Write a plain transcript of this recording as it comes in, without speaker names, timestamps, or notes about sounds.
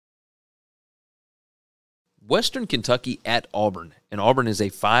Western Kentucky at Auburn, and Auburn is a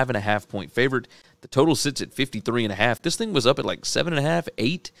 5.5-point favorite. The total sits at 53.5. This thing was up at like 7.5,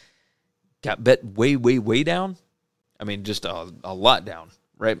 8. Got bet way, way, way down. I mean, just a lot down,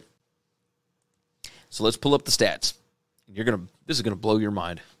 right? So let's pull up the stats. This is gonna blow your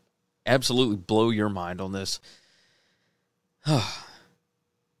mind. Absolutely blow your mind on this.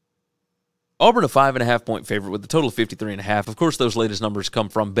 Auburn, a 5.5-point favorite with a total of 53.5. Of course, those latest numbers come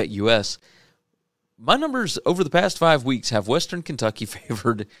from BetUS. My numbers over the past 5 weeks have Western Kentucky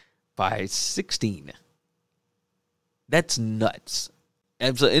favored by 16. That's nuts.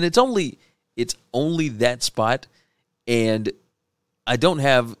 And it's only that spot, and I don't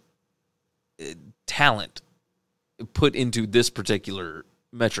have talent put into this particular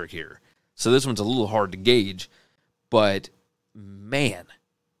metric here. So this one's a little hard to gauge, but man,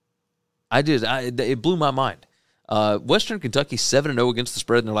 it blew my mind. Western Kentucky 7-0 against the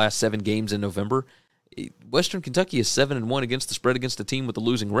spread in their last 7 games in November. Western Kentucky is 7-1 against the spread against a team with a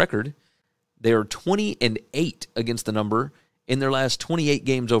losing record. They are 20-8 against the number in their last 28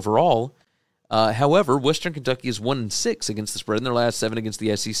 games overall. However, Western Kentucky is 1-6 against the spread in their last 7 against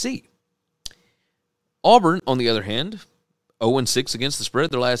the SEC. Auburn, on the other hand, 0-6 against the spread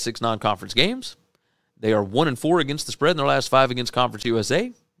in their last 6 non-conference games. They are 1-4 against the spread in their last 5 against Conference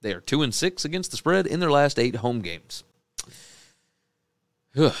USA. They are 2-6 against the spread in their last 8 home games.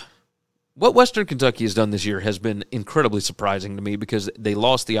 What Western Kentucky has done this year has been incredibly surprising to me because they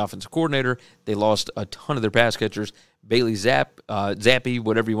lost the offensive coordinator. They lost a ton of their pass catchers. Bailey Zappi,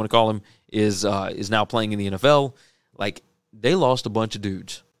 whatever you want to call him, is now playing in the NFL. Like, they lost a bunch of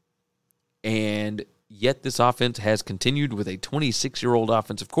dudes. And yet this offense has continued with a 26-year-old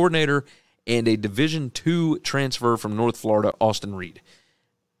offensive coordinator and a Division II transfer from North Florida, Austin Reed.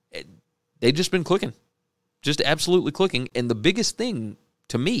 They've just been clicking. Just absolutely clicking. And the biggest thing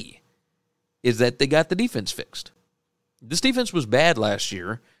to me is that they got the defense fixed. This defense was bad last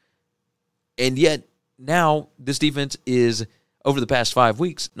year, and yet now this defense is, over the past 5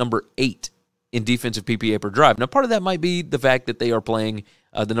 weeks, number 8 in defensive PPA per drive. Now, part of that might be the fact that they are playing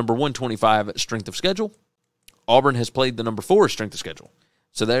the number 125 strength of schedule. Auburn has played the number 4 strength of schedule.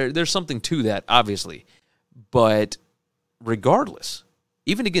 So there's something to that, obviously. But regardless,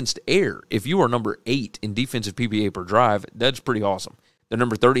 even against air, if you are number 8 in defensive PPA per drive, that's pretty awesome. They're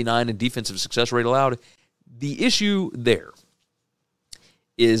number 39 in defensive success rate allowed. The issue there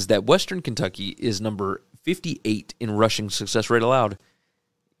is that Western Kentucky is number 58 in rushing success rate allowed.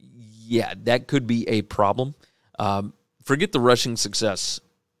 Yeah, that could be a problem. Forget the rushing success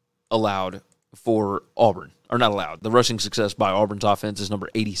allowed for Auburn. Or not allowed. The rushing success by Auburn's offense is number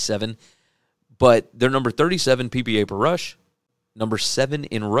 87. But they're number 37 PPA per rush. Number 7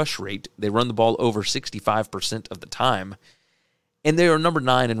 in rush rate. They run the ball over 65% of the time. And they are number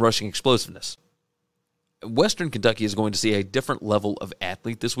 9 in rushing explosiveness. Western Kentucky is going to see a different level of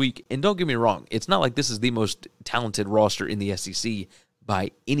athlete this week. And don't get me wrong, it's not like this is the most talented roster in the SEC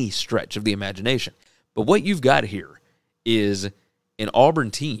by any stretch of the imagination. But what you've got here is an Auburn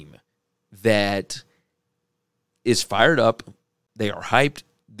team that is fired up. They are hyped.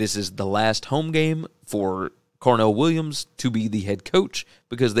 This is the last home game for Cornell Williams to be the head coach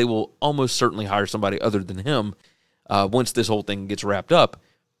because they will almost certainly hire somebody other than him once this whole thing gets wrapped up.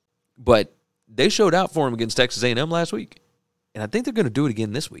 But they showed out for him against Texas A&M last week, and I think they're going to do it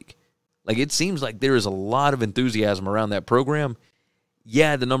again this week. Like, it seems like there is a lot of enthusiasm around that program.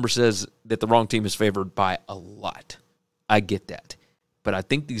 Yeah, the number says that the wrong team is favored by a lot. I get that. But I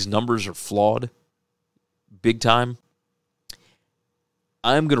think these numbers are flawed big time.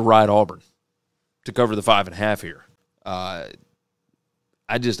 I'm going to ride Auburn to cover the 5.5 here. I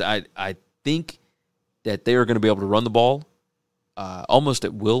think that they are going to be able to run the ball almost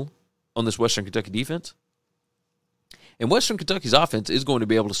at will on this Western Kentucky defense. And Western Kentucky's offense is going to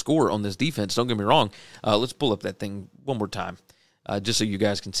be able to score on this defense. Don't get me wrong. Let's pull up that thing one more time just so you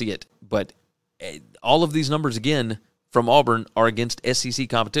guys can see it. But all of these numbers, again, from Auburn are against SEC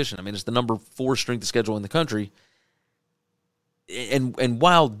competition. I mean, it's the number 4 strength of schedule in the country. And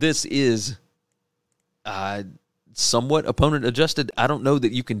while this is somewhat opponent adjusted, I don't know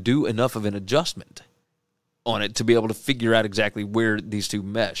that you can do enough of an adjustment on it to be able to figure out exactly where these two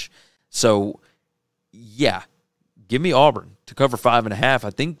mesh. So, yeah, give me Auburn to cover 5.5. I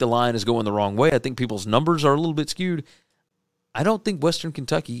think the line is going the wrong way. I think people's numbers are a little bit skewed. I don't think Western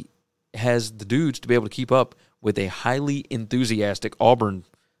Kentucky has the dudes to be able to keep up with a highly enthusiastic Auburn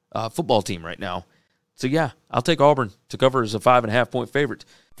football team right now. So, yeah, I'll take Auburn to cover as a 5.5-point favorite.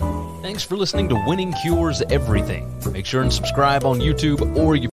 Thanks for listening to Winning Cures Everything. Make sure and subscribe on YouTube or you